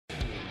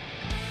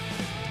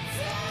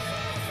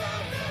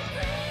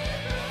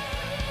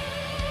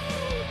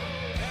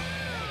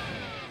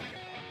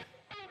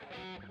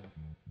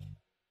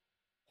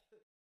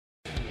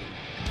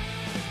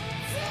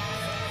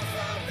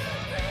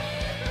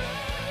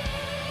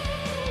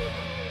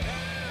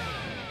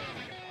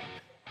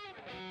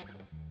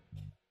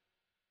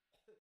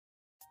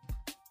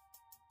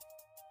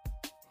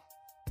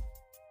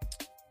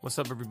What's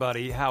up,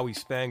 everybody? Howie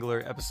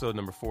Spangler, episode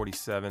number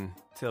 47,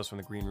 Tales from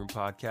the Green Room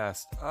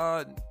podcast.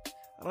 I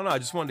don't know. I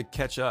just wanted to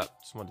catch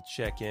up. Just wanted to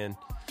check in,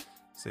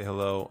 say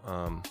hello.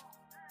 I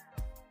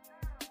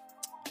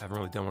haven't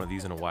really done one of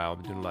these in a while. I've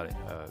been doing a lot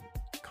of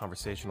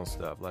conversational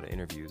stuff, a lot of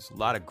interviews, a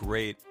lot of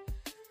great,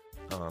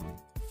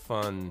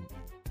 fun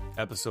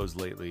episodes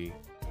lately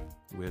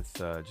with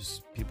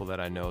just people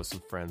that I know,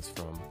 some friends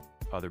from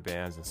other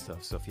bands and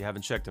stuff. So if you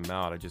haven't checked them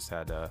out, I just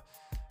had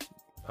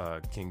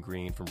King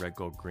Green from Red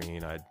Gold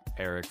Green. I had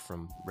Eric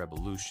from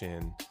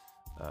Revolution,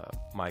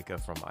 Micah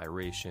from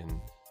Iration,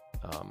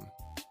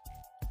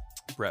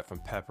 Brett from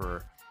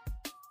Pepper.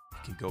 You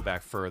can go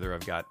back further.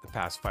 I've got the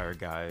Pacifier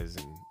guys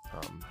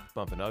and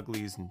Bumpin'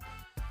 Uglies and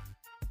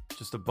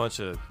just a bunch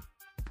of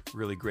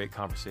really great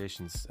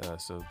conversations.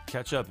 So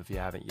catch up if you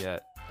haven't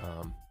yet.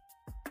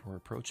 We're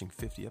approaching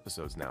 50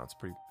 episodes now. It's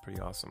pretty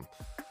awesome.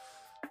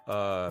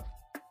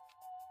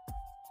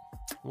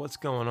 What's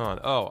going on?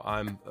 Oh,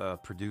 I'm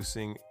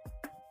producing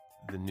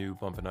the new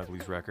Bumpin'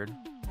 Uglies record.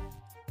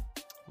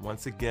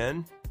 Once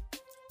again,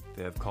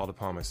 they have called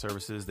upon my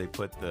services. They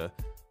put the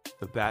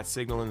bat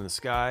signal in the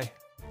sky,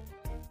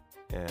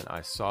 and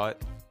I saw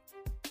it,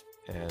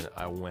 and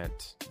I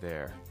went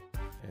there,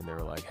 and they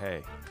were like,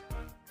 hey,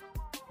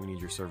 we need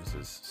your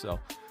services. So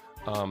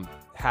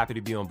happy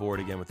to be on board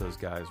again with those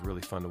guys.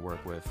 Really fun to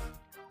work with.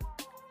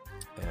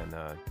 And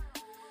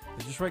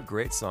they just write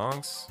great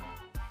songs,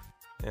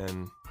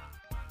 and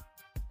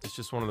it's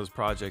just one of those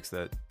projects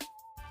that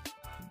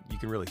you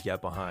can really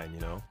get behind, you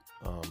know.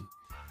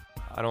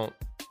 I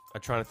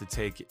try not to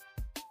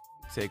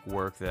take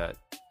work that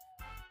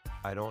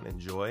I don't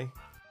enjoy.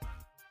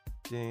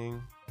 Ding.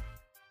 Let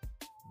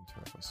me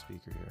turn off my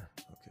speaker here.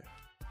 Okay.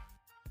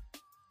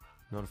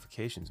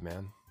 Notifications,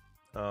 man.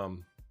 I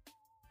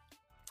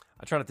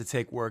try not to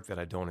take work that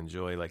I don't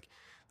enjoy. Like,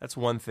 that's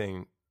one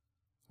thing.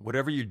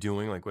 Whatever you're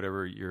doing, like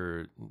whatever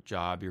your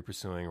job you're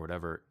pursuing or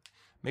whatever,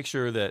 make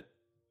sure that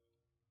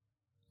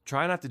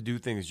try not to do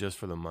things just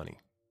for the money,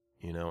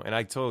 you know? And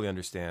I totally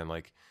understand,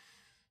 like,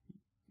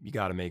 you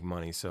got to make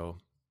money, so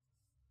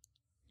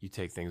you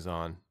take things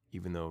on,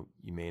 even though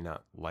you may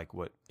not like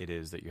what it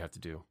is that you have to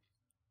do.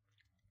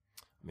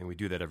 I mean, we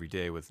do that every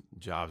day with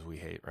jobs we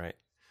hate, right?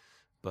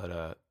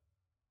 But,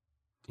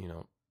 you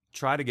know,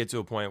 try to get to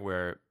a point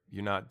where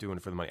you're not doing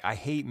it for the money. I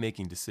hate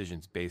making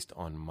decisions based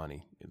on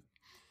money.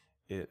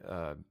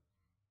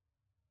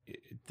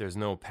 There's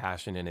no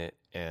passion in it,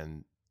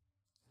 and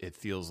it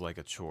feels like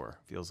a chore,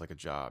 feels like a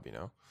job, you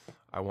know?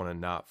 I want to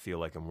not feel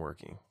like I'm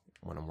working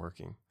when I'm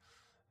working.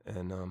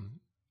 And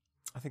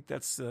I think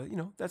that's, you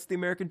know, that's the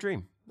American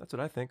dream. That's what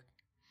I think.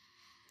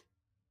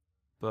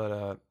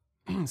 But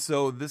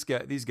so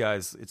these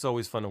guys, it's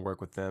always fun to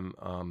work with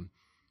them.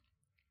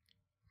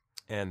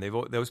 And they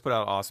always put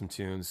out awesome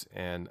tunes,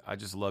 and I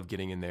just love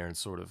getting in there and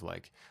sort of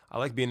like, I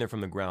like being there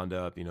from the ground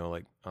up, you know,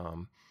 like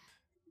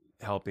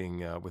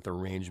helping with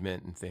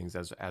arrangement and things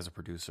as a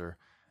producer.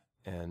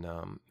 And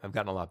I've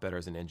gotten a lot better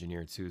as an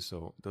engineer too.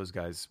 So those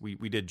guys, we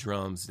did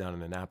drums down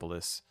in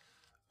Annapolis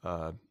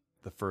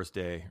the first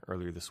day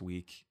earlier this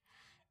week.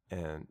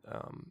 And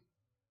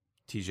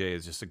TJ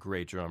is just a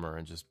great drummer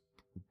and just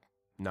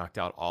knocked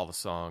out all the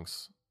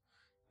songs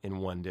in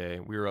one day.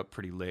 We were up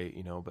pretty late,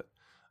 you know, but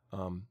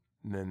and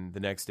then the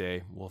next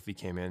day, Wolfie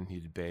came in, he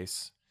did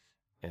bass.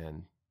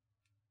 And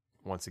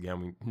once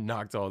again, we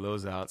knocked all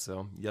those out.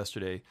 So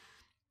yesterday,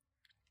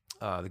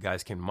 the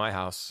guys came to my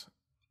house,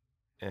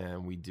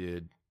 and we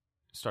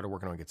started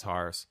working on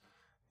guitars,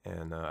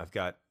 and I've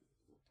got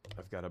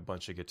a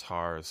bunch of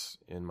guitars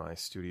in my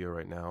studio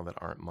right now that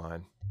aren't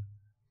mine.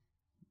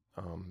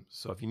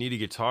 So if you need a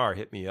guitar,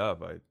 hit me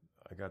up. I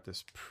got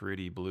this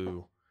pretty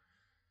blue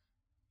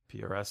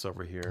PRS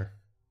over here.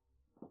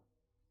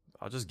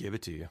 I'll just give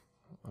it to you.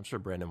 I'm sure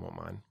Brandon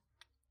won't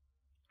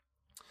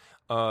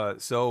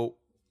mind. So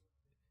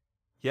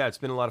yeah, it's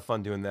been a lot of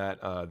fun doing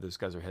that. Those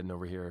guys are heading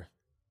over here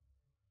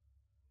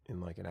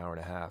in like an hour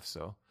and a half,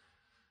 so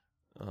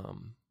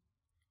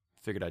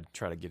figured I'd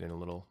try to get in a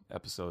little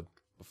episode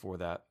before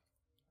that.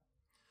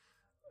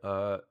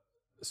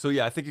 So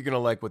yeah, I think you're gonna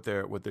like what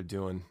they're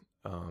doing.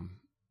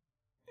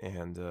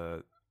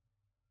 And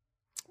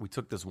we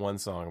took this one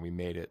song and we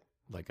made it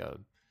like I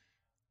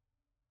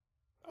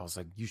was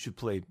like, you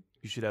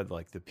should have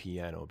like the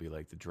piano be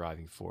like the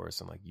driving force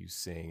and like you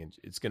sing, and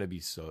it's gonna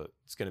be dope.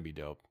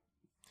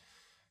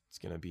 It's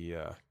gonna be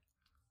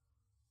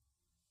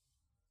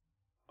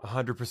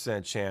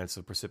 100% chance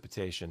of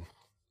precipitation.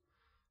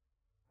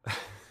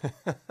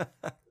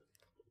 That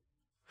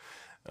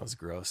was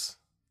gross.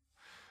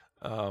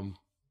 I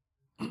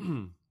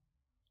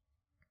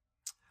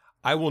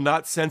will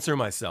not censor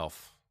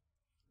myself.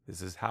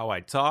 This is how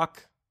I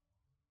talk.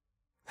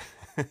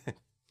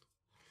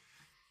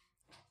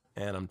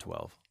 And I'm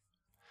 12.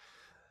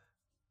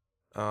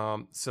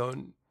 So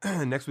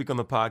next week on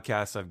the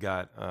podcast, I've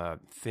got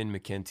Finn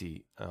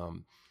McKenty.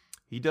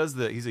 He's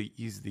a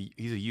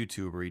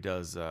YouTuber.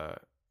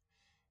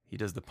 He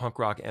does the Punk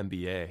Rock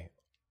MBA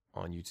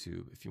on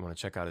YouTube. If you want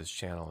to check out his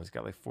channel, he's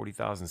got like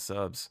 40,000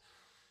 subs.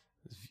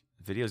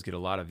 videos get a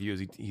lot of views.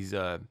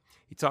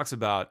 He talks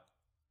about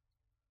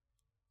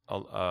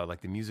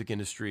like the music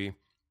industry.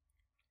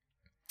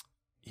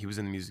 He was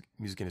in the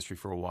music industry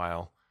for a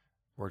while,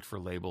 worked for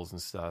labels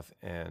and stuff,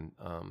 and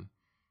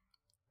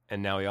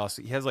now he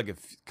has like a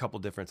couple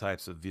different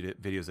types of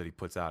videos that he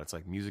puts out. It's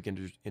like music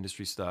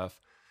industry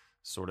stuff,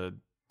 sort of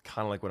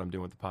kind of like what I'm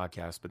doing with the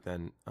podcast, but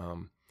then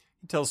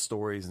he tells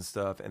stories and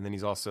stuff. And then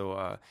he's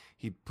also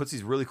he puts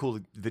these really cool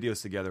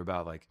videos together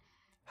about like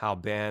how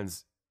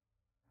bands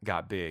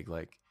got big,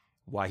 like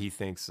why he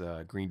thinks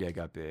Green Day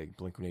got big,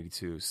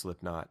 Blink-182,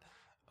 Slipknot,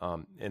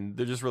 and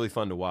they're just really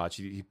fun to watch.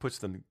 He puts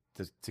them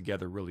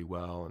together really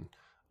well,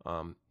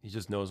 and he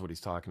just knows what he's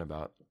talking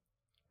about.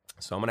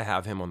 So I'm going to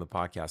have him on the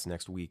podcast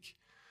next week.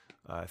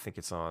 I think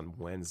it's on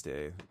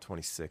Wednesday,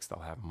 26th.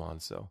 I'll have him on,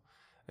 so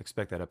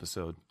expect that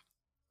episode.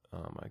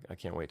 I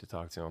can't wait to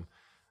talk to him.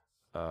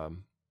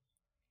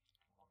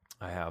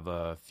 I have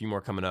a few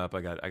more coming up.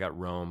 I got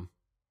Rome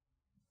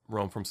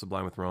from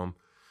Sublime with Rome.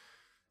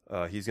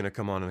 He's going to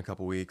come on in a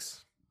couple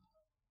weeks.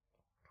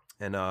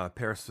 And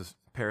Paris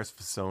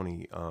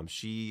Fasoni,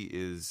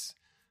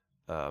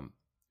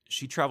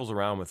 she travels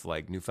around with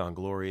like Newfound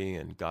Glory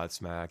and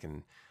Godsmack,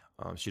 and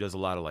she does a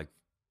lot of like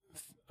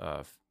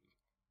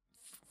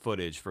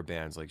footage for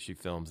bands. Like she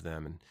films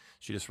them, and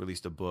she just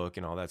released a book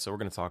and all that. So we're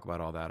going to talk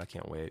about all that. I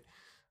can't wait.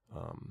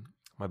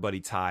 My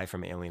buddy Ty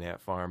from Alien Ant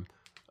Farm,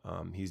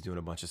 he's doing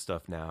a bunch of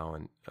stuff now,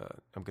 and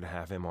I'm going to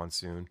have him on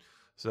soon.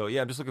 So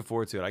yeah, I'm just looking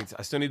forward to it.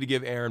 I still need to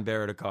give Aaron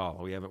Barrett a call.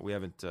 We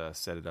haven't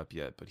set it up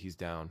yet, but he's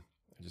down.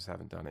 I just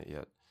haven't done it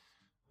yet.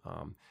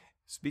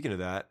 Speaking of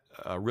that,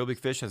 Real Big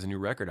Fish has a new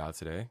record out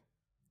today.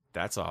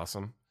 That's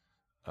awesome.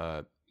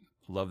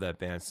 Love that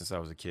band since I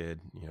was a kid,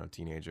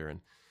 teenager,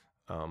 and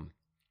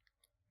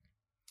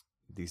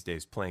these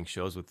days playing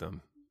shows with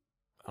them,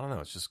 I don't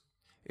know,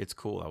 it's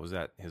cool. I was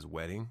at his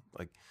wedding.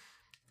 Like,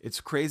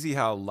 it's crazy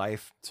how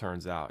life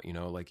turns out,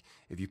 like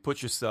if you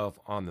put yourself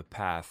on the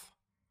path,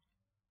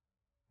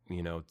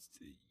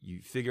 you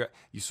figure out,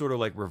 you sort of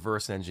like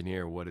reverse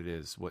engineer what it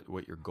is,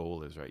 what your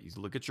goal is, right? You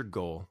look at your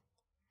goal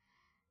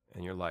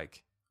and you're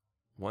like,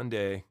 one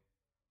day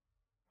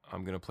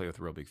I'm going to play with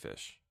Real Big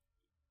Fish.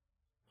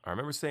 I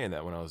remember saying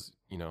that when I was,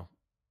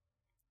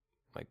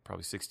 like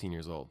probably 16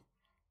 years old.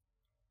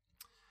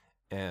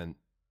 And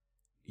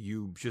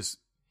you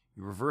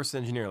reverse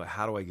engineer, like,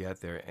 how do I get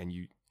there? And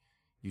you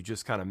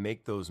just kind of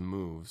make those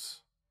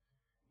moves,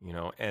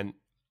 and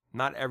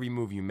not every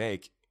move you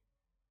make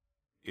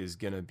is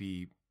going to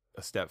be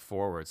a step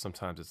forward.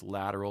 Sometimes it's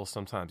lateral.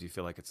 Sometimes you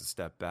feel like it's a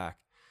step back.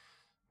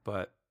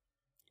 But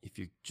if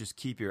you just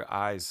keep your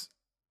eyes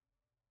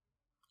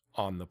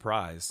on the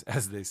prize,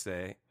 as they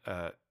say,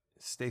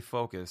 stay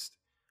focused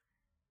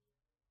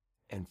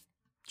and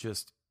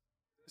just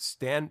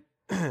stand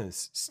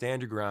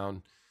your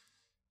ground,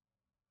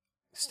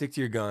 stick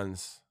to your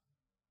guns,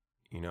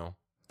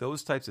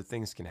 those types of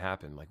things can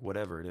happen, like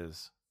whatever it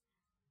is.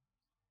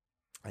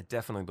 I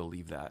definitely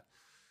believe that.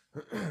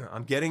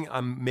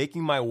 I'm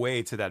making my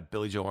way to that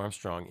Billie Joe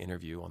Armstrong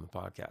interview on the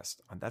podcast.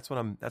 That's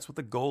what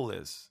the goal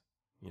is,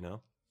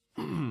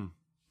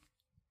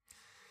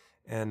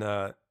 and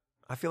I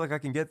feel like I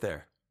can get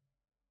there.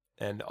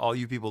 And all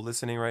you people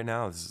listening right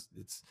now, it's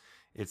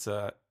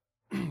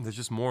there's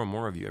just more and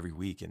more of you every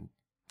week, and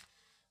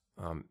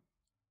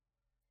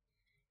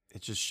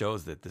it just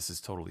shows that this is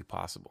totally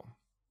possible.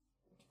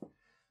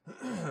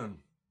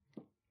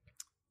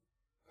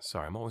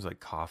 Sorry, I'm always like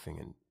coughing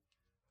and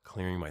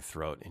clearing my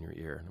throat in your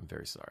ear, and I'm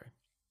very sorry.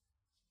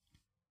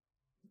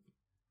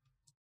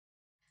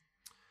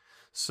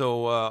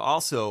 So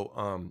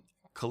also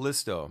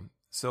Callisto.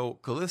 So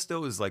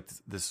Callisto is like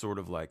this sort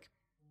of like,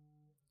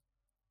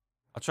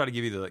 I'll try to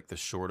give you the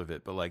short of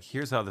it, but like,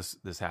 here's how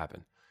this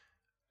happened.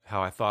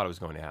 How I thought it was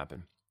going to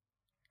happen.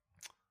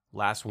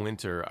 Last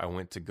winter, I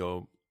went to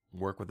go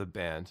work with a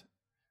band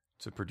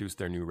to produce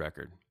their new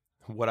record.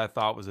 What I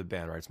thought was a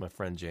band, right? It's my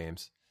friend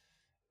James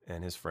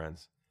and his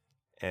friends.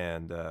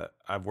 And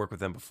I've worked with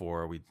them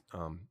before. We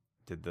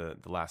did the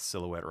last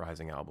Silhouette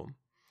Rising album.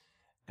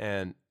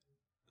 And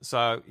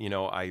so,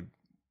 a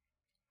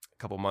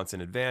couple months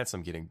in advance,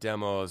 I'm getting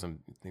demos. I'm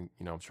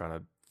trying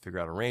to figure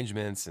out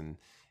arrangements and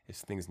if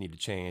things need to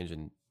change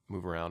and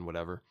move around,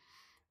 whatever.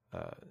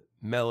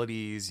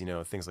 Melodies,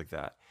 things like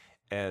that.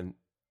 And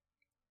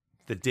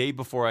the day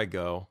before I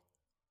go,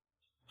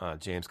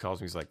 James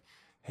calls me. He's like,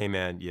 "Hey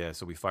man, yeah,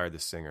 so we fired the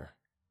singer."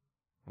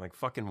 I'm like,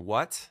 "Fucking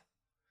what?"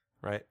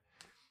 Right?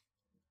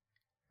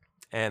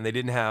 And they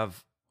didn't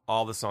have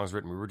all the songs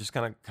written. We were just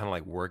kind of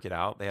like work it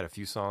out. They had a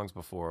few songs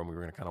before, and we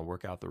were going to kind of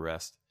work out the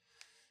rest.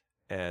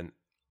 And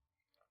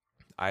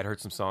I had heard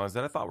some songs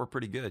that I thought were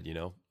pretty good,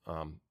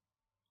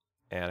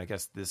 and I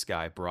guess this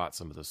guy brought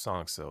some of those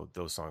songs, so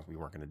those songs we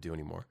weren't going to do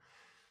anymore.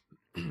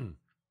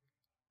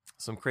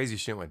 Some crazy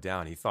shit went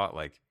down. He thought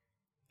I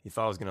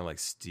was going to like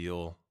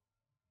steal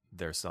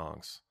their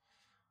songs,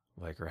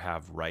 like, or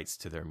have rights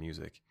to their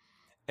music.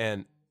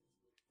 And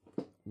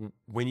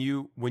when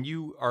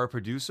you are a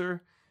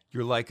producer,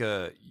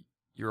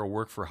 you're a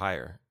work for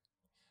hire,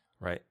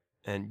 right?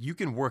 And you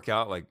can work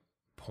out like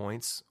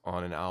points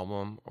on an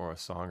album or a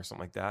song or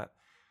something like that.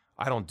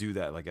 I don't do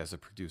that like as a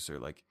producer.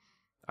 Like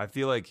I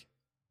feel like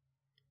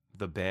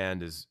the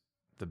band is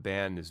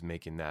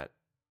making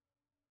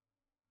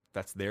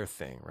that's their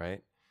thing,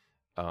 right?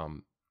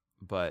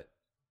 But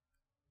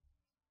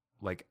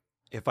like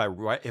if I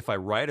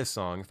write a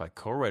song, if I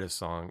co-write a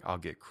song, I'll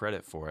get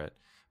credit for it.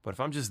 But if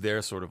I'm just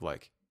there sort of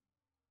like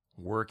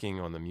working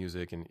on the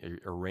music and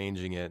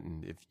arranging it,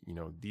 and if you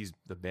know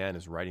the band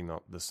is writing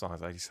the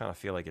songs, I just kind of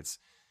feel like it's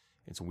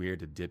weird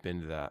to dip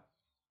into that.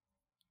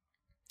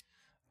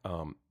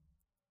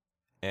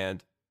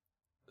 And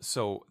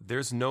so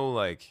there's no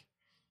like,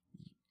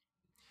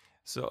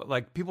 so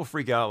like people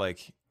freak out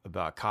like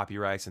about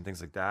copyrights and things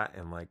like that,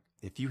 and like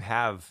if you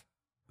have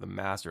the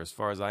master, as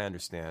far as I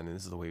understand, and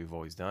this is the way we've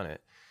always done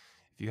it,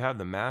 if you have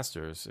the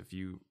masters, if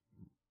you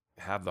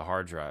have the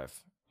hard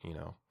drive, you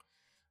know,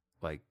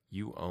 like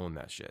you own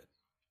that shit.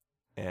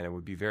 And it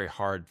would be very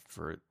hard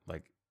for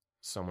like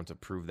someone to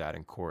prove that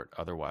in court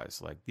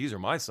otherwise. Like, these are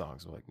my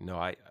songs. We're like, no,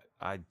 I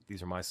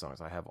these are my songs.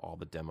 I have all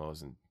the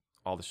demos and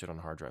all the shit on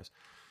hard drives.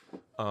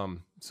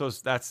 So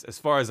that's as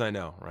far as I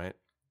know, right?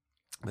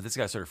 But this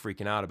guy started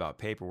freaking out about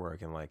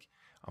paperwork, and like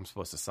I'm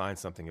supposed to sign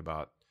something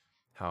about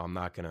how I'm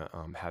not gonna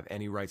have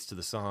any rights to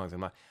the songs.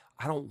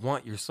 I don't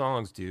want your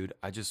songs, dude.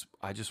 I just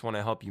want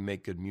to help you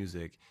make good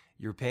music.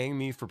 You're paying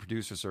me for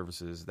producer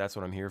services. That's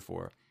what I'm here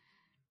for.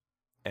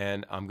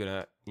 And I'm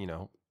gonna, you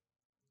know,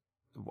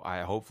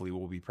 I hopefully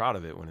will be proud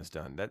of it when it's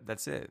done.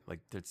 That's it.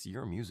 Like, that's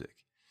your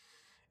music.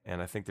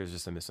 And I think there's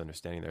just a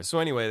misunderstanding there. So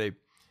anyway,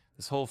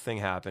 this whole thing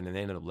happened, and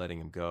they ended up letting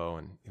him go,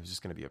 and it was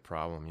just going to be a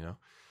problem, you know?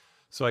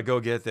 So I go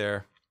get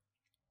there.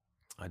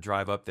 I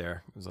drive up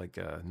there. It was like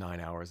 9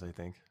 hours, I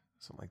think,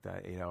 something like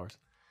that, 8 hours,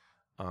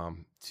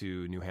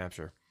 to New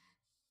Hampshire.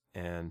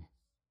 And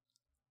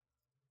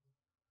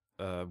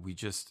we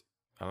just,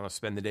 I don't know,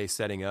 spend the day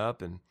setting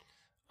up, and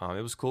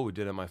it was cool. We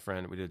did it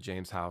at we did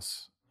James'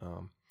 house,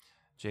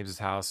 James's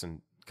house,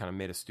 and kind of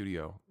made a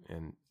studio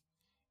in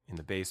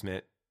the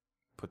basement,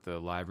 put the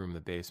live room in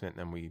the basement, and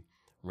then we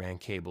ran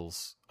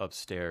cables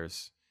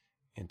upstairs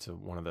into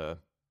one of the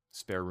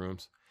spare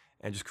rooms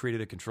and just created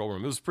a control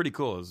room. It was pretty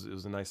cool. It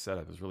was a nice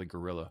setup. It was really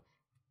guerrilla.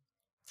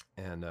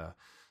 And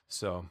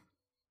so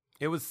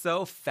it was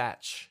so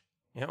fetch.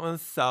 It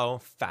was so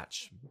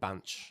fetch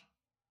bunch.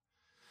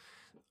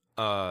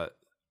 So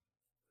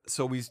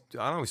we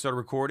started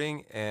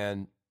recording,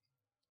 and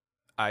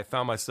I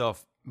found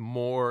myself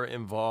more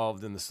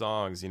involved in the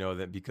songs, you know,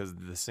 that because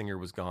the singer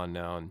was gone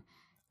now, and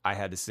I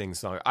had to sing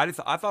songs. I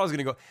thought I was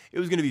gonna go. It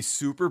was gonna be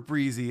super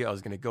breezy. I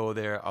was gonna go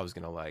there. I was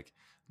gonna like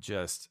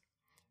just,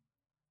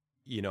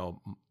 you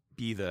know,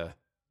 be the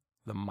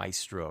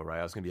maestro, right?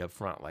 I was gonna be up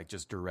front, like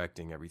just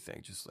directing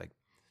everything. Just like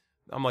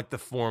I'm like the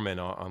foreman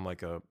on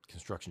like a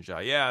construction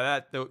job. Yeah,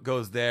 that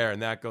goes there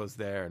and that goes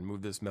there, and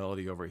move this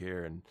melody over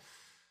here, and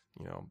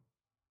you know,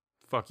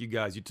 fuck you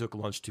guys, you took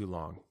lunch too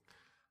long.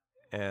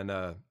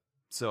 And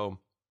so.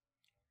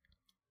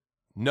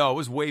 No, it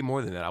was way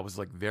more than that. I was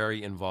like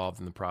very involved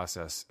in the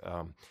process.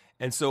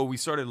 And so we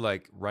started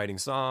like writing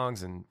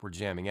songs, and we're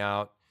jamming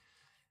out,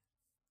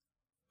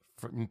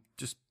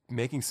 just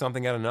making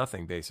something out of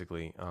nothing,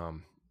 basically,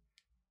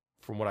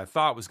 from what I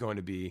thought was going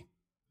to be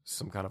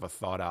some kind of a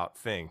thought out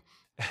thing.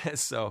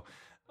 So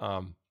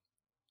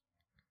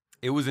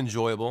it was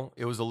enjoyable.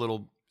 It was a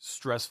little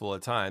stressful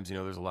at times. You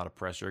know, there's a lot of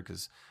pressure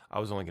because I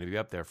was only going to be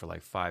up there for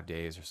like 5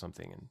 days or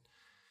something.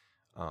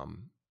 And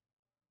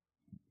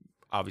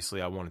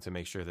obviously I wanted to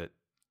make sure that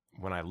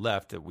when I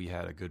left that we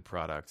had a good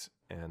product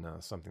and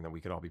something that we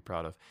could all be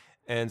proud of.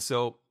 And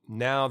so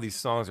now these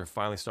songs are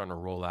finally starting to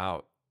roll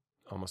out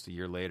almost a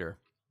year later.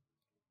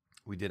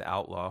 We did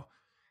Outlaw.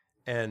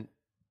 And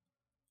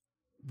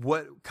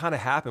what kind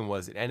of happened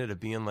was it ended up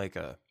being like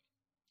a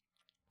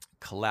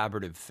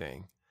collaborative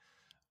thing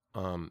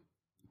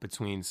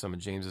between some of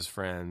James's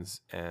friends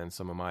and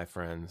some of my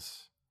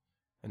friends.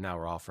 And now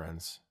we're all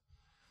friends.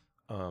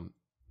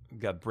 We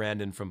got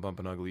Brandon from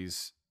Bumpin'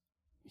 Uglies.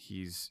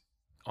 He's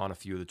on a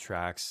few of the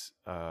tracks.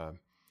 I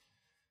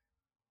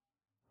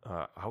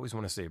always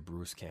want to say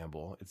Bruce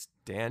Campbell. It's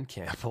Dan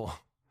Campbell.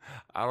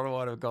 I don't know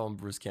why I call him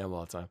Bruce Campbell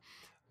all the time.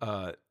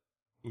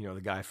 You know,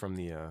 the guy from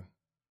the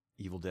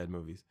Evil Dead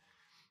movies.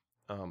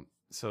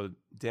 So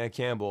Dan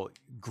Campbell,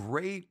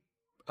 great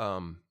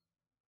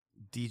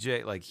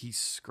DJ. Like, he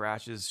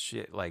scratches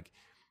shit. Like,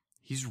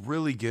 he's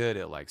really good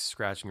at like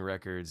scratching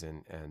records,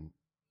 and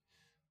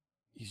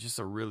he's just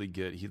a really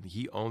good.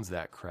 He owns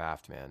that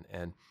craft, man.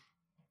 And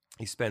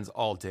he spends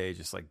all day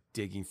just like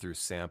digging through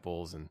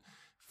samples and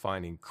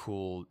finding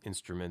cool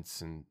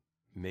instruments and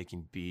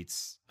making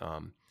beats.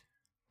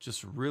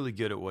 Just really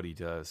good at what he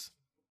does.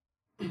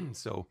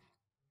 So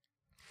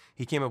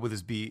he came up with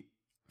his beat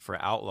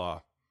for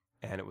Outlaw,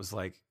 and it was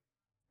like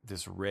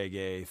this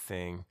reggae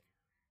thing,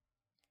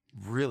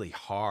 really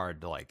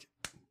hard, like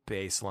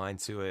bass line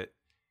to it.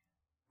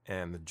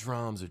 And the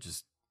drums are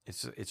just,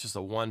 it's just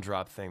a one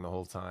drop thing the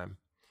whole time.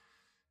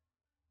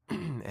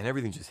 And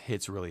everything just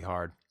hits really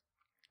hard.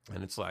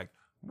 And it's like,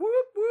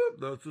 whoop, whoop,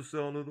 that's the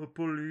sound of the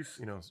police,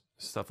 you know,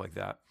 stuff like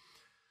that.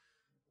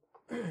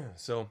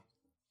 So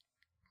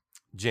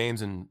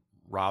James and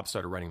Rob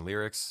started writing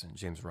lyrics, and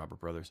James and Robert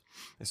brothers.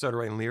 They started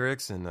writing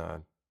lyrics,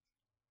 and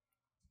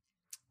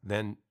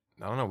then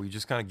I don't know. We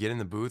just kind of get in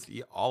the booth.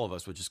 All of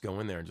us would just go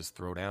in there and just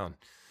throw down,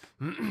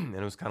 and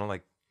it was kind of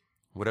like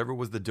whatever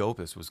was the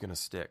dopest was going to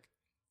stick.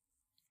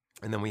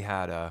 And then we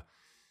had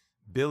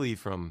Billy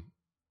from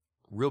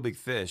Real Big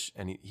Fish,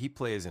 and he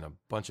plays in a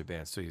bunch of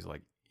bands. So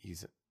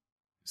he's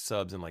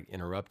subs and like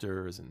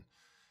Interrupters, and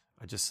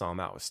I just saw him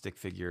out with Stick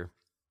Figure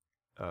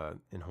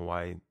in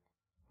Hawaii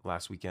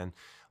last weekend.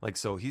 Like,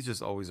 so he's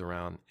just always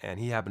around, and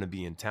he happened to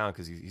be in town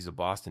because he's a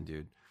Boston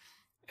dude,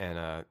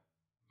 and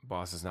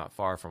Boston's not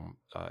far from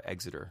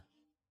Exeter,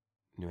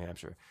 New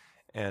Hampshire.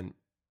 And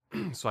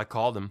so I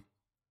called him,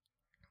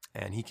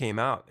 and he came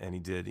out, and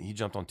he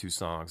jumped on 2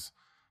 songs.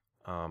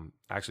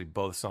 Actually,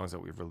 both songs that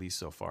we've released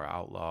so far,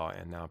 Outlaw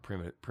and now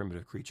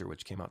Primitive Creature,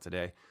 which came out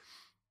today.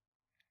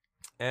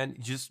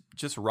 And just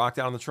rocked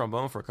out on the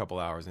trombone for a couple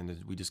hours,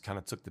 and we just kind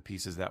of took the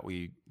pieces that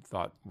we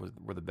thought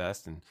were the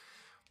best. And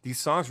these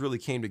songs really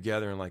came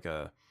together in like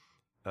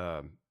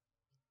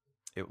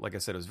like I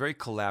said, it was very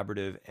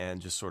collaborative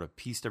and just sort of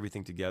pieced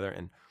everything together.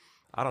 And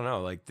I don't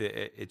know, like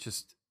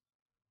it's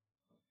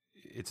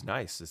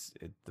nice.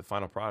 The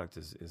final product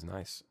is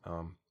nice.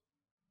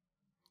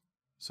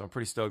 So I'm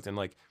pretty stoked. And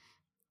like,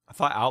 I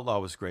thought Outlaw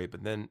was great,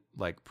 but then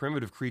like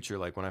Primitive Creature,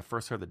 like when I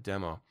first heard the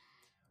demo,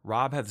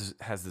 Rob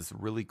has this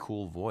really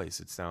cool voice.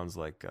 It sounds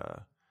like,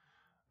 I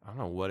don't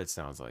know what it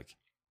sounds like.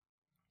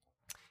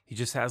 He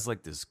just has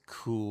like this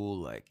cool,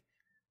 like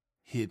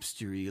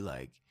hipstery,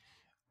 like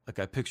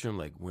I picture him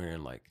like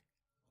wearing like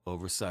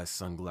oversized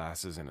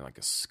sunglasses and like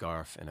a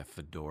scarf and a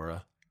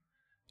fedora,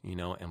 you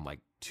know, and like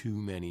too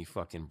many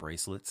fucking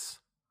bracelets,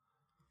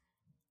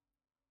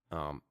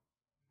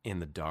 in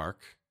the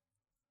dark,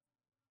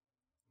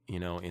 you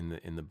know,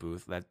 in the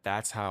booth.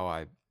 That's how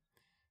I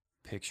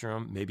picture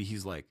him. Maybe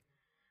he's like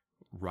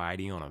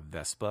riding on a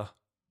Vespa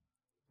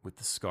with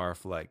the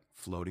scarf like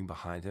floating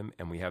behind him,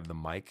 and we have the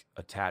mic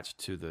attached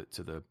to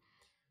the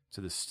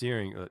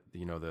steering,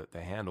 you know, the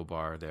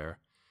handlebar there,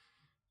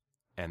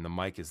 and the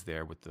mic is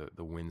there with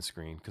the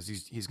windscreen, because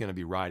he's going to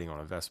be riding on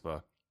a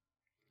Vespa,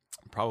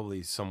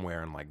 probably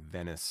somewhere in like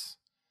Venice,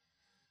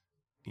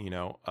 you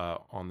know,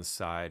 on the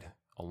side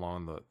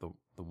along the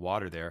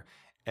water there,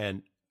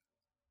 and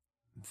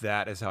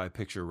that is how I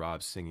picture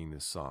Rob singing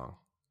this song.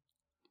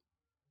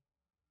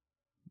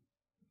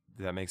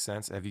 Does that make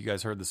sense? Have you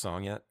guys heard the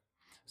song yet?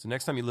 So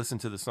next time you listen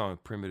to the song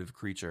Primitive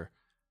Creature,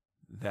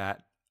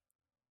 that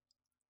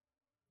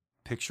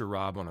picture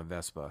Rob on a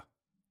Vespa,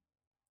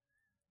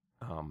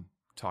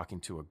 talking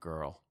to a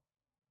girl,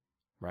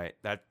 right?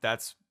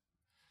 That's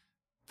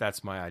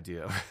my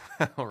idea of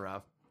how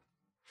Rob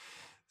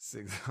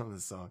sings on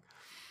the song.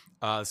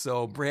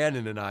 So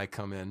Brandon and I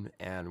come in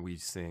and we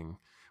sing.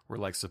 We're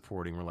like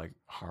supporting. We're like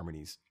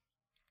harmonies.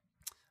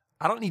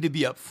 I don't need to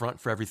be up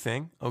front for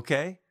everything,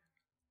 okay?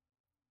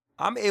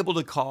 I'm able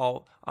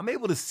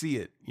to see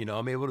it. You know,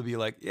 I'm able to be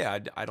like, yeah,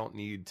 I don't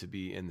need to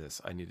be in this.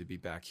 I need to be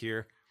back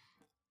here,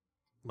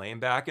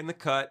 laying back in the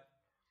cut,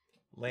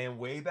 laying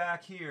way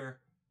back here,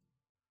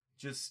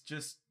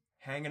 just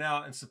hanging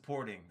out and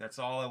supporting. That's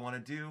all I want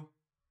to do.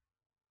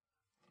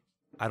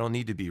 I don't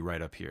need to be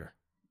right up here,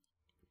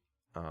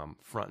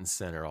 front and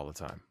center all the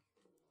time.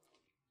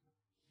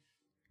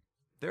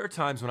 There are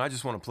times when I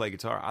just want to play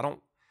guitar. I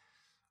don't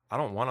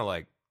want to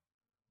like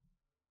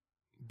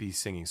be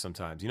singing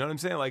sometimes. You know what I'm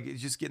saying? Like,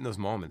 it's just getting those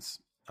moments.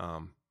 I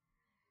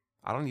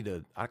don't need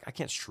to, I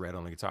can't shred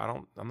on the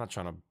guitar. I'm not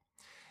trying to,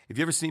 if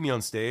you ever see me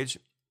on stage,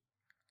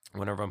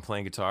 whenever I'm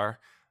playing guitar,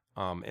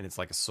 and it's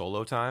like a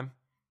solo time,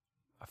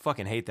 I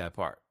fucking hate that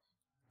part.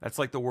 That's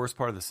like the worst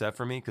part of the set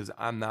for me, because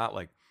I'm not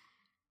like,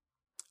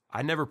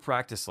 I never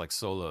practice like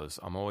solos.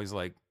 I'm always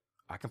like,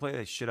 I can play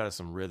that shit out of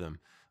some rhythm,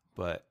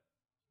 but,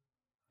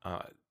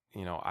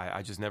 you know,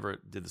 I just never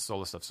did the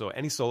solo stuff. So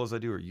any solos I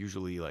do are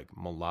usually like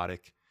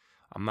melodic.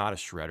 I'm not a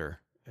shredder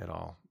at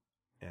all.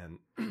 And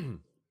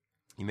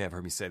you may have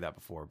heard me say that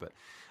before, but,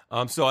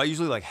 so I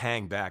usually like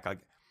hang back, like,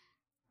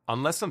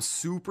 unless I'm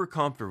super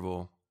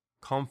comfortable,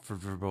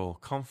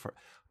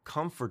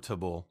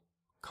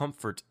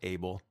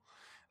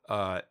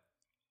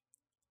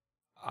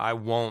 I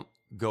won't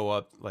go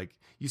up. Like,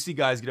 you see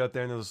guys get up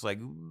there and they're just like,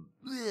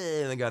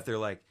 and they got their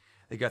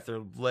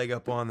leg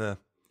up on the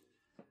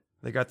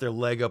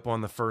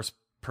first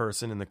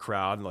person in the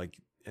crowd, like,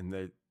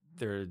 and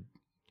their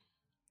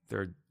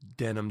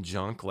denim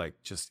junk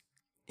like just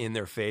in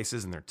their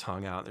faces and their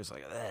tongue out. There's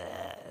like,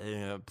 you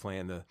know,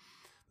 playing the.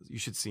 You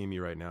should see me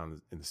right now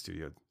in the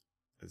studio.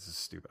 This is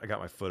stupid. I got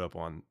my foot up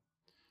on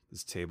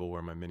this table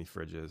where my mini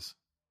fridge is.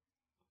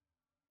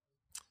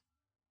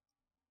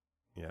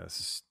 Yeah, this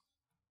is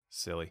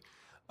silly.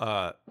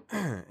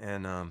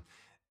 And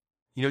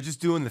you know, just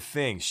doing the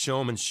thing,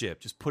 showmanship,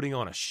 just putting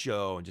on a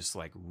show and just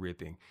like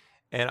ripping.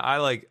 And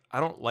I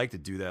don't like to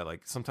do that.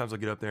 Like, sometimes I'll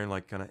get up there and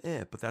like kind of,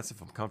 but that's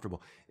if I'm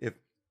comfortable.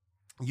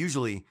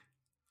 Usually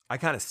I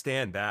kind of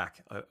stand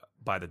back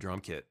by the drum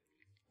kit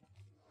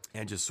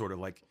and just sort of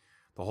like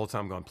the whole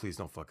time going, please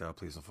don't fuck up,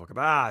 please don't fuck up.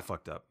 Ah, I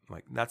fucked up.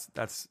 Like that's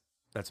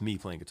me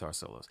playing guitar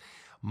solos.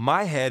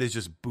 My head is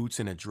just boots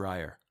in a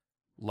dryer,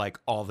 like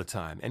all the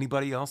time.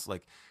 Anybody else?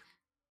 Like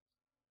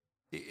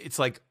it's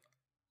like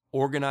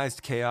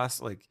organized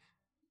chaos. Like,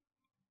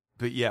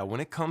 but yeah,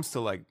 when it comes to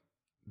like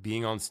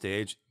being on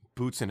stage,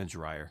 boots in a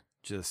dryer,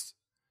 just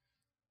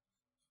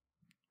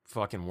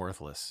fucking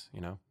worthless,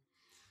 you know?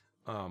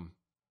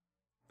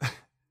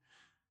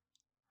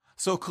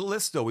 So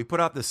Callisto, we put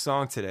out this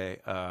song today.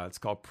 It's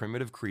called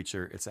Primitive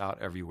Creature. It's out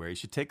everywhere. You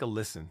should take a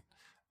listen.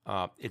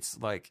 It's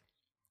like,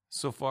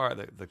 so far,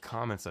 the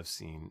comments I've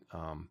seen,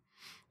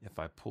 if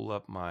I pull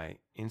up my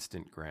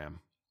Instagram,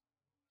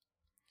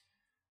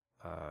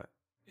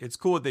 it's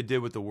cool what they did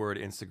with the word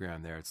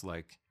Instagram there. It's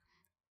like,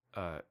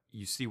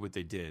 you see what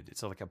they did.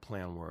 It's like a play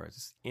on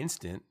words.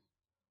 Instant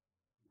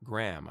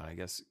gram. I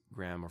guess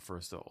gram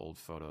refers to old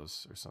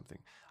photos or something.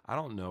 I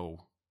don't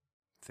know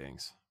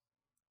things.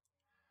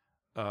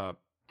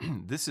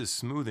 This is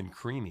smooth and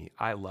creamy.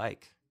 I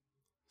like,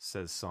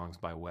 says Songs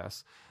by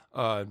Wes.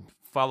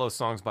 Follow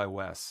Songs by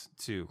Wes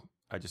too.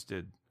 I just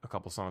did a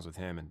couple songs with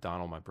him, and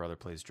Donald, my brother,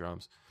 plays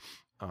drums.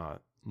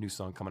 New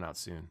song coming out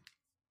soon.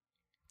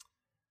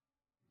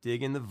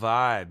 Digging the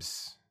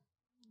vibes.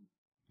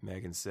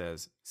 Megan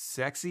says,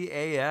 sexy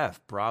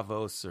AF.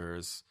 Bravo,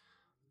 sirs.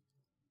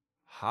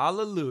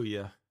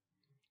 Hallelujah.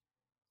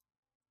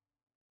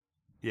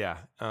 Yeah.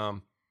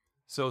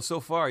 So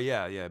far,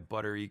 yeah.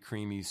 Buttery,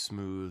 creamy,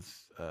 smooth,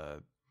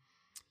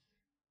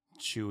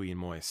 chewy, and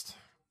moist.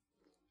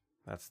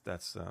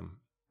 That's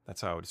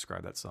how I would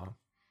describe that song.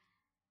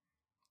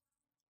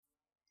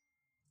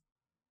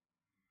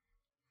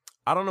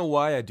 I don't know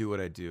why I do what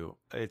I do.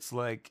 It's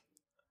like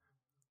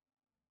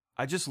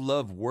I just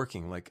love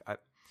working.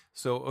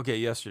 Okay,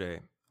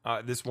 yesterday.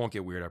 This won't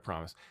get weird, I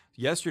promise.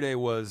 Yesterday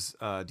was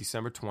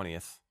December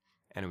 20th,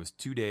 and it was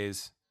 2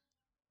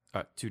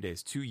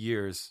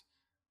 years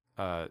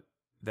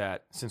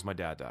that since my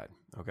dad died.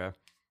 Okay,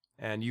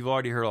 and you've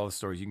already heard all the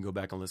stories. You can go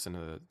back and listen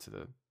to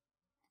the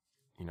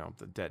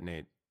the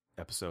Detonate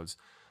episodes.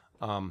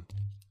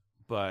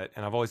 But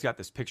I've always got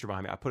this picture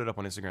behind me. I put it up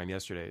on Instagram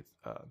yesterday.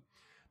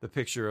 The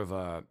picture of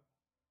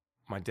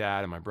my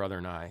dad and my brother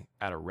and I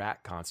at a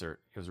Rat concert.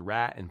 It was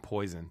Rat and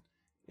Poison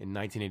in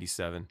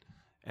 1987,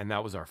 and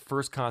that was our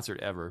first concert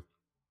ever.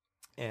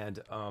 And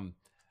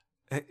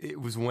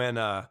it was when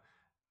I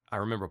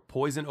remember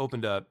Poison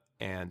opened up,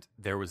 and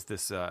there was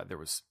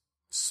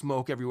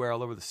smoke everywhere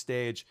all over the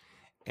stage,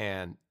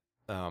 and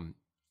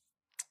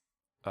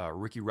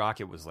Ricky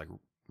Rocket was like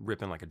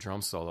ripping like a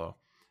drum solo,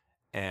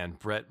 and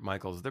Bret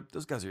Michaels,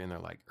 those guys are in their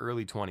like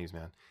early 20s,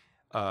 man,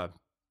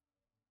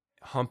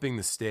 humping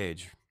the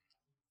stage,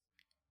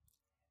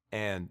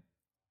 and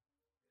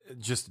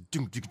just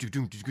doom,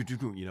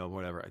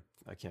 whatever.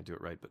 I can't do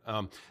it right, but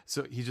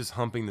so he's just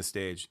humping the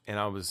stage, and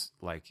I was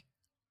like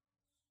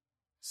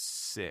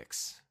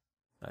 6,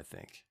 I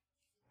think,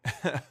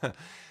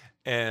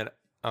 and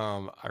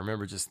I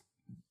remember just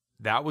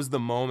that was the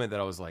moment that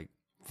I was like,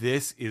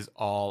 this is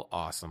all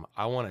awesome.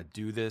 I want to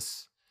do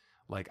this.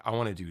 Like, I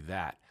want to do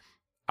that.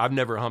 I've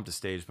never humped a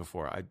stage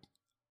before.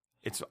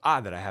 It's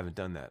odd that I haven't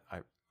done that.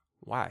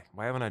 Why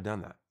haven't I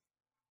done that?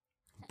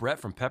 Brett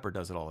from Pepper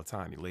does it all the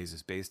time. He lays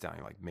his bass down.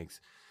 He like makes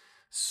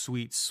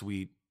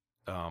sweet,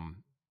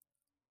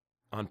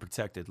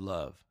 unprotected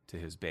love to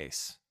his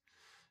bass.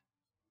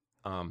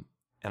 And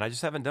I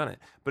just haven't done it.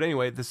 But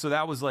anyway, so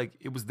that was like,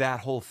 it was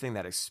that whole thing,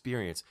 that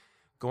experience.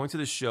 Going to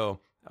the show,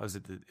 it was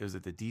at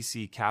the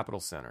DC Capitol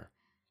Center,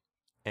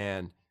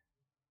 and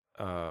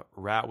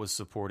Rat was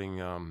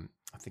supporting,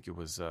 I think it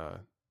was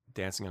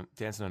Dancing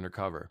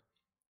Undercover.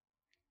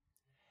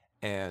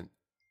 And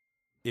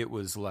it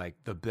was like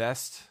the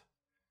best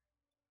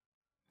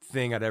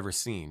thing I'd ever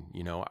seen.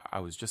 You know, I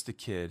was just a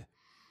kid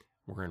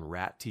wearing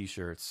Rat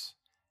t-shirts,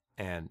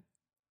 and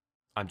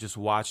I'm just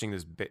watching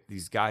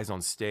these guys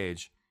on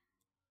stage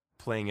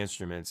playing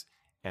instruments,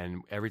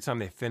 and every time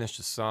they finished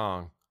a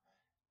song,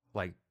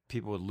 like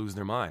people would lose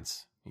their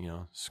minds,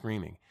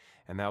 screaming.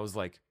 And that was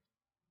like,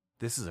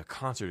 this is a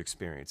concert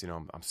experience.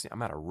 I'm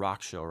at a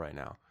rock show right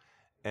now,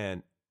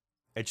 and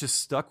it just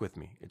stuck with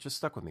me.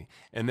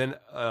 And then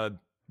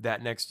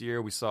that next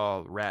year, we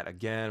saw Rat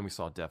again. We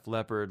saw Def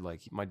Leppard.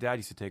 Like, my dad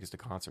used to take us to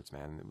concerts,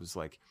 man. It was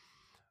like,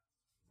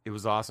 it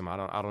was awesome. I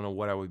don't know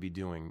what I would be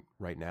doing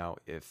right now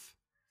if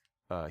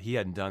he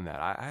hadn't done that.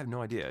 I have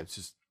no idea. It's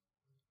just,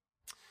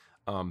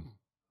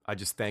 I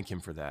just thank him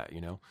for that,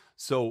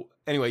 So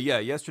anyway, yeah,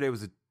 yesterday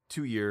was a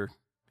 2-year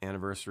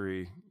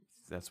anniversary.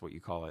 If that's what you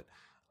call it.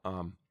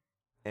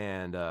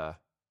 And I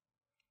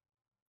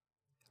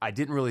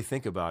didn't really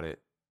think about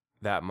it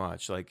that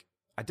much. Like,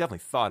 I definitely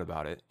thought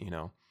about it,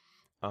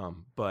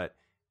 but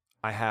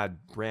I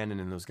had Brandon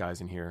and those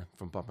guys in here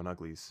from Bumpin'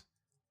 Uglies,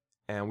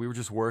 and we were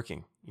just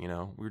working,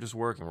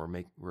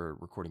 We're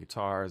recording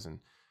guitars, and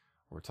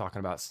we're talking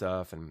about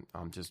stuff, and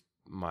I'm just,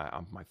 my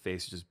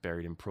face is just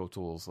buried in Pro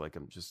Tools. Like,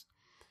 I'm just,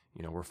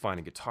 we're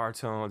finding guitar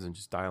tones and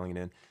just dialing it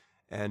in.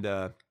 And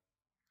I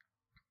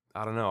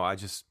don't know,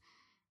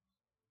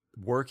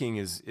 working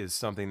is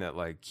something that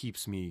like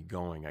keeps me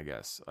going, I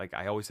guess. Like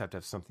I always have to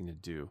have something to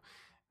do,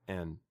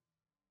 and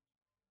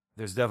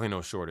there's definitely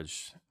no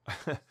shortage.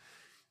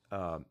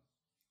 um,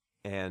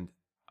 and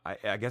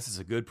I guess it's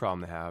a good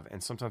problem to have.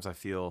 And sometimes I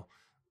feel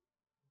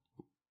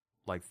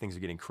like things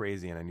are getting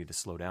crazy and I need to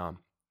slow down.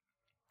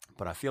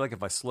 But I feel like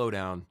if I slow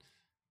down,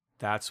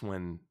 that's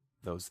when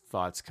those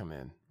thoughts come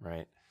in,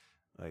 right?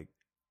 Like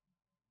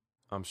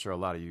I'm sure a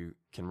lot of you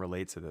can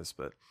relate to this,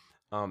 but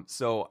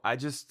so I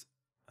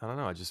don't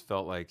know. I just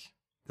felt like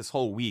this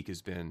whole week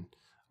has been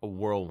a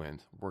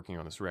whirlwind working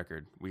on this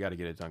record. We got to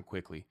get it done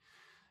quickly.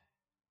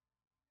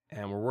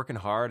 And we're working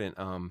hard, and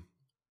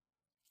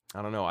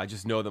I don't know. I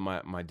just know that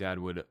my dad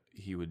would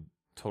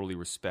totally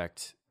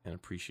respect and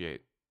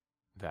appreciate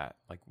that,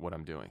 like what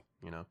I'm doing,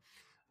 you know?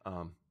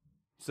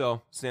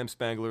 So Sam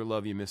Spangler,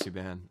 love you, miss you,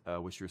 man.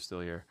 Wish you were still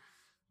here.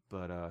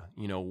 But,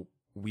 you know,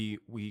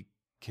 we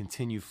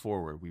continue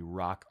forward. We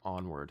rock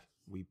onward.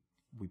 We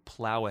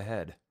plow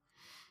ahead.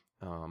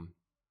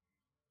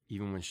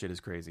 Even when shit is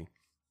crazy.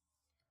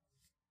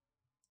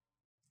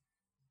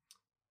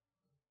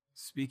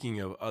 Speaking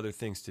of other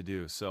things to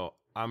do, so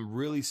I'm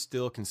really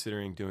still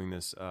considering doing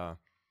this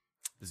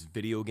this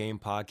video game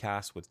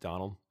podcast with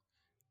Donald,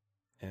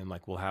 and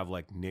like we'll have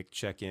like Nick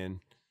check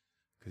in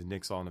because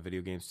Nick's all into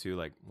video games too.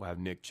 Like we'll have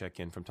Nick check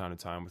in from time to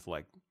time with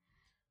like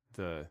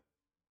the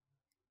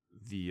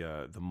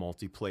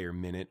multiplayer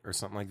minute or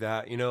something like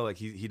that. You know, like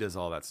he does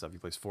all that stuff. He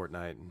plays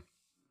Fortnite,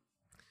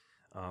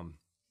 and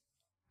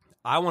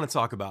I want to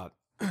talk about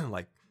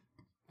like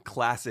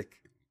classic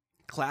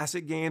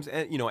games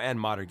and you know and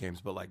modern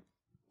games, but like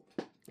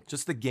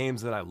just the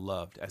games that I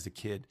loved as a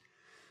kid.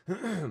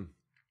 I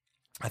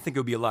think it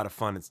would be a lot of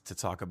fun to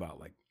talk about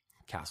like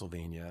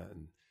Castlevania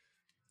and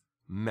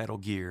Metal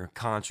Gear,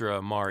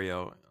 Contra,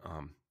 Mario,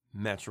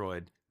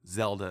 Metroid,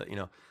 Zelda. You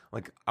know,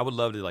 like I would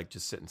love to like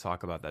just sit and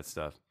talk about that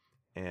stuff.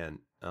 And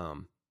I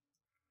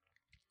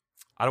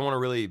don't want to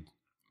really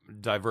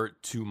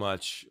divert too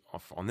much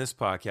on this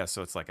podcast,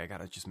 so it's like I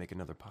gotta just make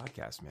another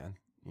podcast, man.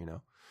 You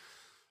know,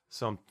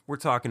 so we're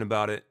talking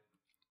about it.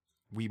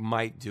 We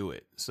might do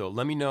it. So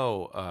let me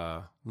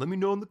know. Let me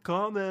know in the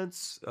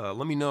comments.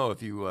 Let me know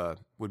if you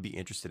would be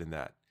interested in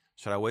that.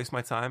 Should I waste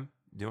my time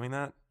doing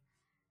that?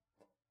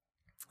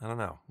 I don't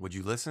know. Would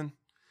you listen?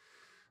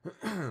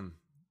 I've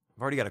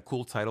already got a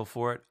cool title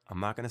for it. I'm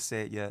not going to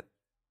say it yet.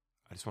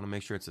 I just want to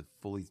make sure it's a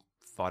fully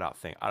thought out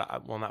thing.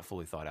 Well, not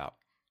fully thought out.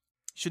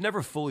 You should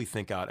never fully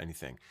think out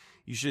anything.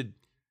 You should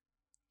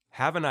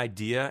have an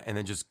idea and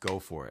then just go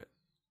for it.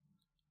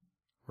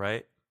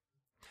 Right?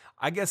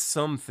 I guess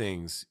some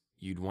things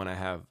you'd want to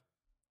have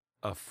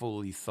a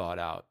fully thought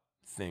out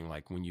thing,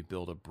 like when you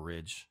build a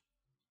bridge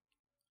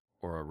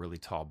or a really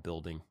tall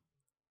building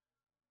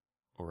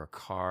or a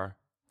car.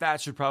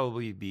 That should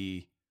probably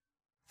be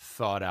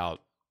thought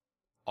out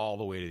all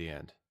the way to the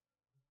end.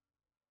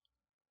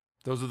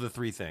 Those are the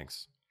three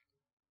things.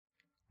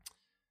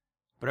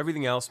 But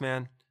everything else,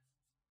 man,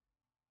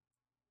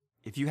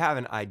 if you have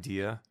an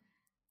idea,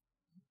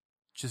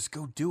 just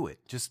go do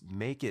it. Just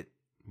make it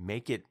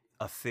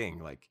a thing.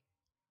 Like,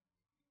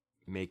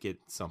 make it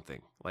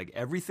something. Like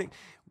everything.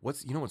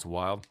 What's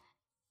wild?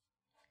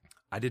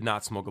 I did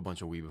not smoke a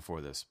bunch of weed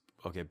before this.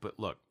 Okay, but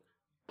look,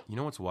 you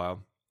know what's wild?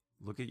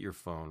 Look at your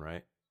phone,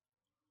 right?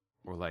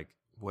 Or like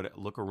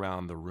look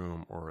around the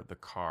room or the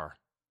car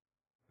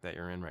that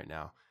you're in right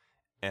now.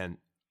 And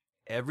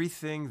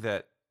everything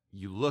that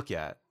you look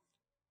at,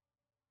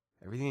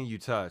 everything you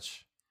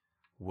touch,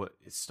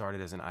 it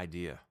started as an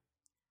idea.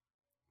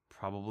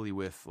 Probably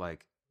with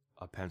like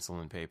a pencil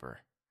and paper.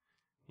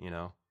 You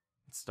know?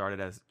 It started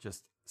as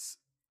just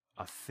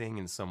a thing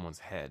in someone's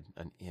head,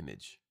 an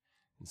image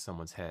in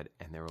someone's head.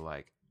 And they were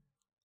like,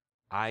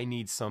 I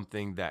need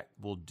something that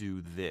will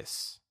do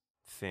this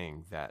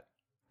thing that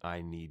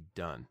I need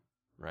done,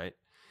 right?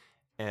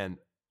 And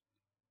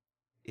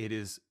it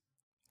is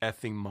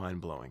effing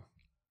mind-blowing.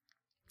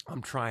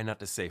 I'm trying not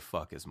to say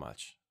fuck as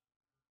much,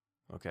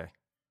 okay?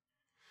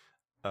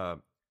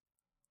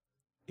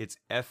 It's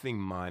effing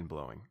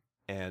mind-blowing.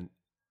 And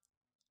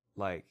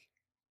like,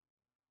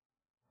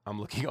 I'm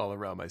looking all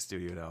around my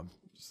studio now. I'm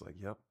just like,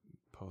 yep,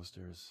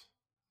 posters,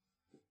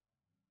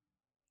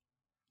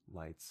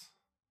 lights,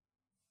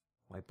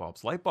 light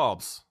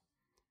bulbs.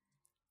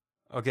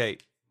 Okay,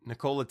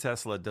 Nikola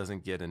Tesla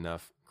doesn't get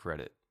enough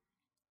credit.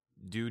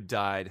 Dude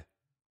died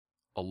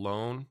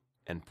alone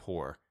and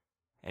poor,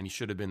 and he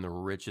should have been the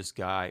richest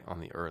guy on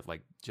the earth.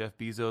 Like Jeff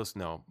Bezos,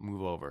 no,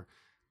 move over.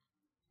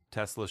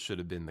 Tesla should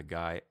have been the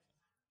guy.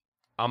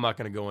 I'm not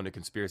going to go into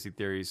conspiracy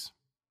theories.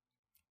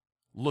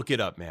 Look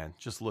it up, man.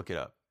 Just look it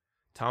up.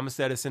 Thomas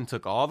Edison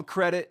took all the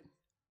credit.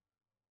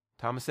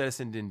 Thomas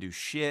Edison didn't do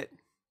shit.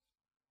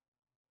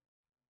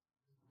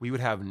 We would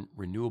have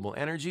renewable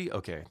energy.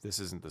 Okay, this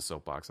isn't the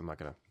soapbox. I'm not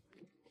going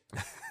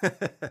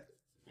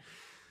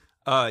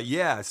to.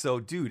 Yeah, so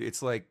dude,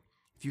 it's like,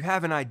 if you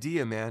have an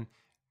idea, man,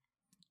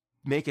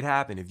 make it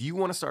happen. If you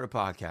want to start a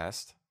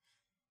podcast,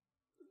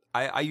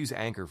 I use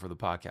Anchor for the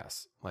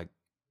podcast. Like,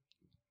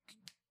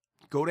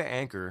 go to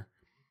Anchor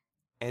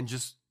and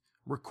just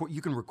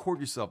You can record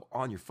yourself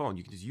on your phone.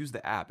 You can just use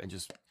the app and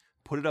just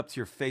put it up to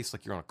your face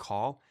like you're on a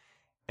call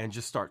and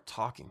just start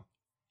talking.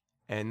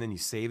 And then you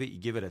save it, you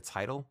give it a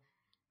title,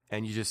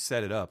 and you just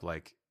set it up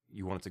like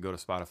you want it to go to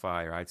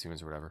Spotify or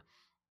iTunes or whatever.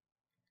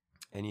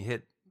 And you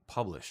hit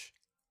publish.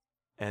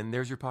 And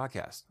there's your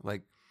podcast.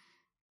 Like,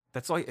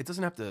 that's all. It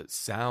doesn't have to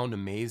sound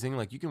amazing.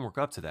 Like, you can work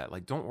up to that.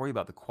 Like, don't worry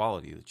about the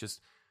quality.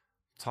 Just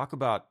talk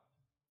about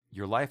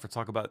your life or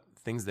talk about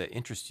things that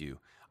interest you.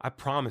 I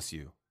promise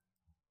you,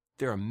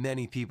 there are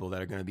many people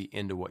that are going to be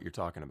into what you're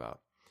talking about.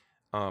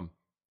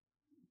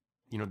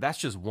 That's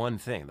just one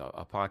thing, though,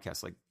 a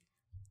podcast. Like,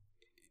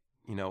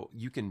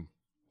 you can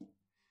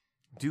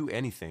do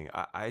anything.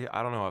 I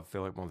don't know. I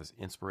feel like one of this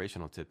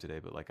inspirational tip today,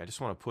 but like, I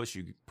just want to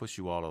push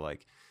you all to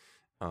like,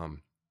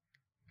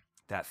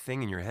 that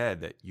thing in your head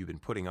that you've been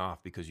putting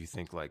off because you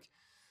think like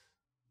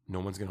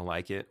no one's going to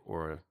like it,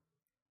 or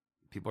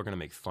people are going to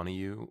make fun of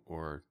you,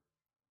 or,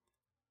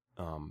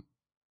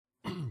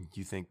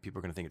 you think people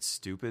are going to think it's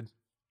stupid.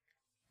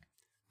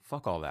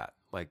 Fuck all that.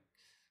 Like,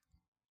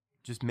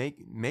 just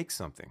make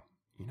something,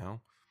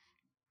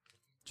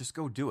 just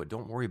go do it.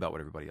 Don't worry about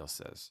what everybody else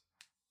says.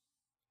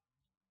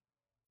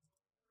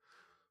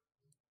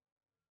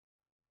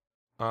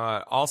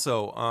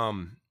 Also,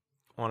 on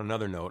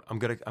another note, I'm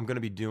gonna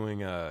be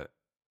doing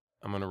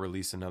I'm gonna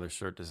release another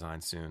shirt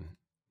design soon.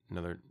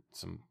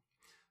 Some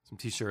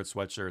t-shirts,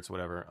 sweatshirts,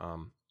 whatever.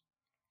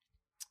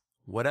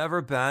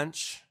 Whatever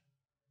bench.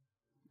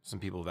 Some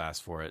people have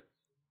asked for it.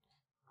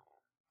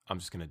 I'm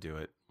just gonna do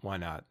it. Why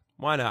not?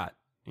 Why not?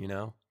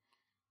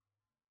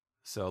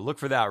 So look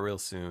for that real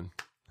soon.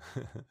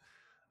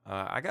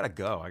 I gotta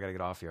go. I gotta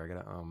get off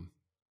here.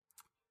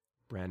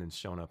 Brandon's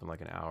showing up in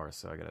like an hour,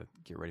 so I gotta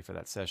get ready for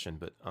that session.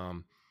 But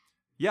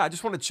yeah, I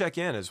just wanted to check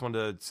in. I just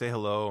wanted to say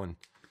hello and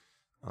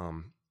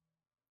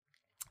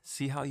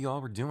see how you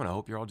all were doing. I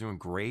hope you're all doing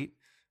great,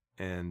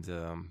 and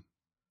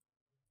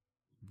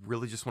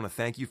really just want to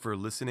thank you for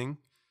listening,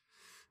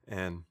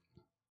 and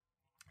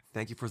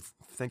thank you for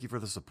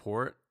the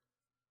support,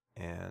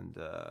 and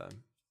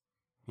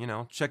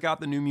check out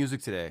the new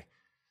music today.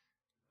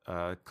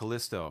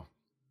 Callisto,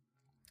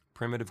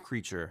 Primitive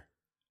Creature.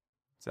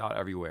 It's out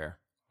everywhere.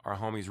 Our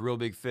homies Real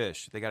Big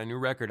Fish, they got a new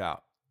record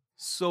out.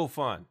 So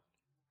fun.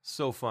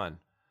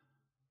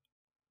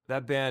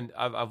 That band,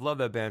 I've loved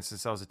that band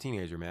since I was a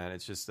teenager, man.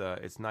 It's just,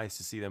 it's nice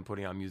to see them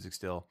putting out music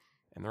still.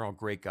 And they're all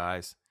great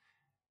guys.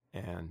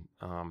 And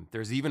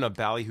there's even a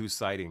Ballyhoo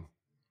sighting.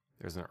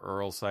 There's an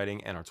Earl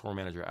sighting, and our tour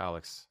manager,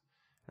 Alex.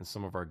 And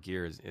some of our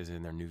gear is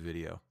in their new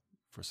video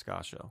for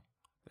Ska Show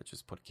that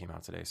just came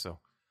out today. So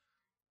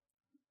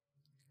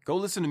go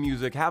listen to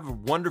music. Have a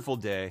wonderful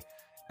day.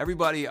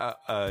 Everybody,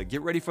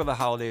 get ready for the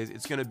holidays.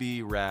 It's going to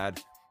be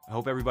rad. I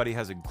hope everybody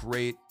has a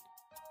great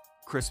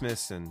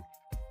Christmas and,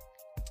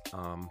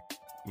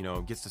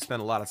 gets to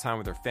spend a lot of time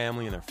with their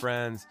family and their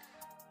friends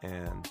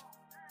and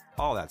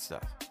all that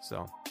stuff.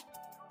 So,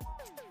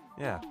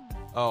 yeah.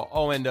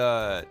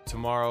 And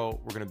tomorrow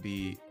we're going to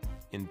be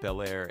in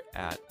Bel Air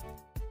at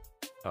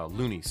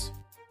Looney's.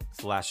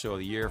 It's the last show of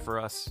the year for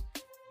us.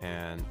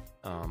 And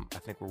I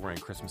think we're wearing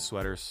Christmas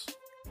sweaters.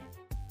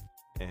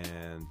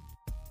 And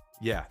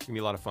yeah, it's going to be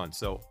a lot of fun.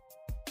 So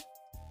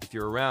if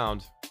you're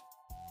around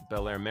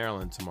Bel Air,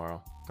 Maryland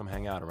tomorrow, come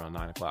hang out around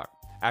 9 o'clock.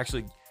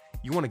 Actually,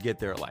 you want to get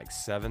there at like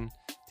 7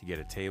 to get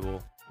a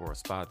table or a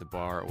spot at the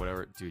bar or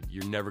whatever. Dude,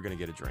 you're never going to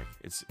get a drink.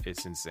 It's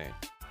insane.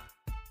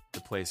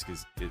 The place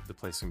is going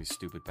to be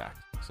stupid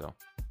packed. So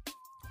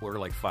order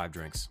like 5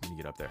 drinks when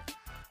you get up there.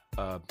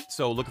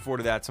 So looking forward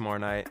to that tomorrow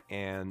night.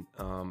 And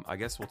I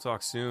guess we'll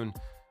talk soon.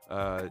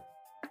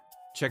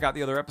 Check out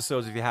the other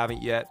episodes if you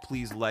haven't yet.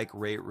 Please like,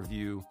 rate,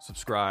 review,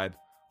 subscribe,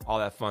 all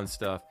that fun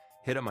stuff.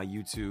 Hit up my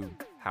YouTube,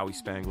 Howie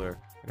Spangler.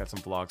 I got some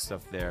vlog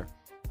stuff there.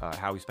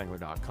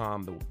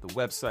 HowieSpangler.com, the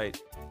website.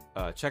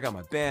 Check out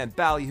my band,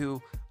 Ballyhoo.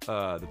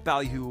 The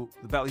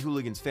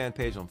Ballyhooligans fan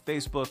page on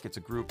Facebook. It's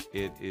a group.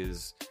 It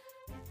is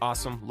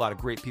awesome. A lot of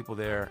great people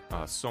there.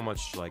 So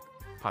much like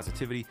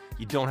positivity.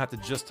 You don't have to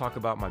just talk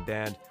about my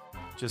band.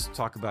 Just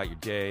talk about your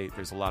day.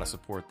 There's a lot of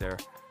support there.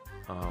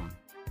 A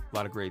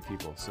lot of great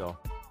people. So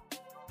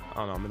I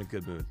don't know. I'm in a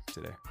good mood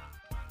today.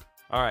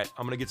 All right.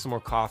 I'm going to get some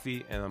more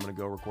coffee, and I'm going to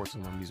go record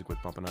some more music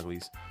with Bumpin'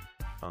 Uglies.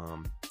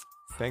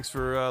 Thanks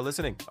for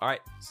listening. All right.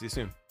 See you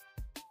soon.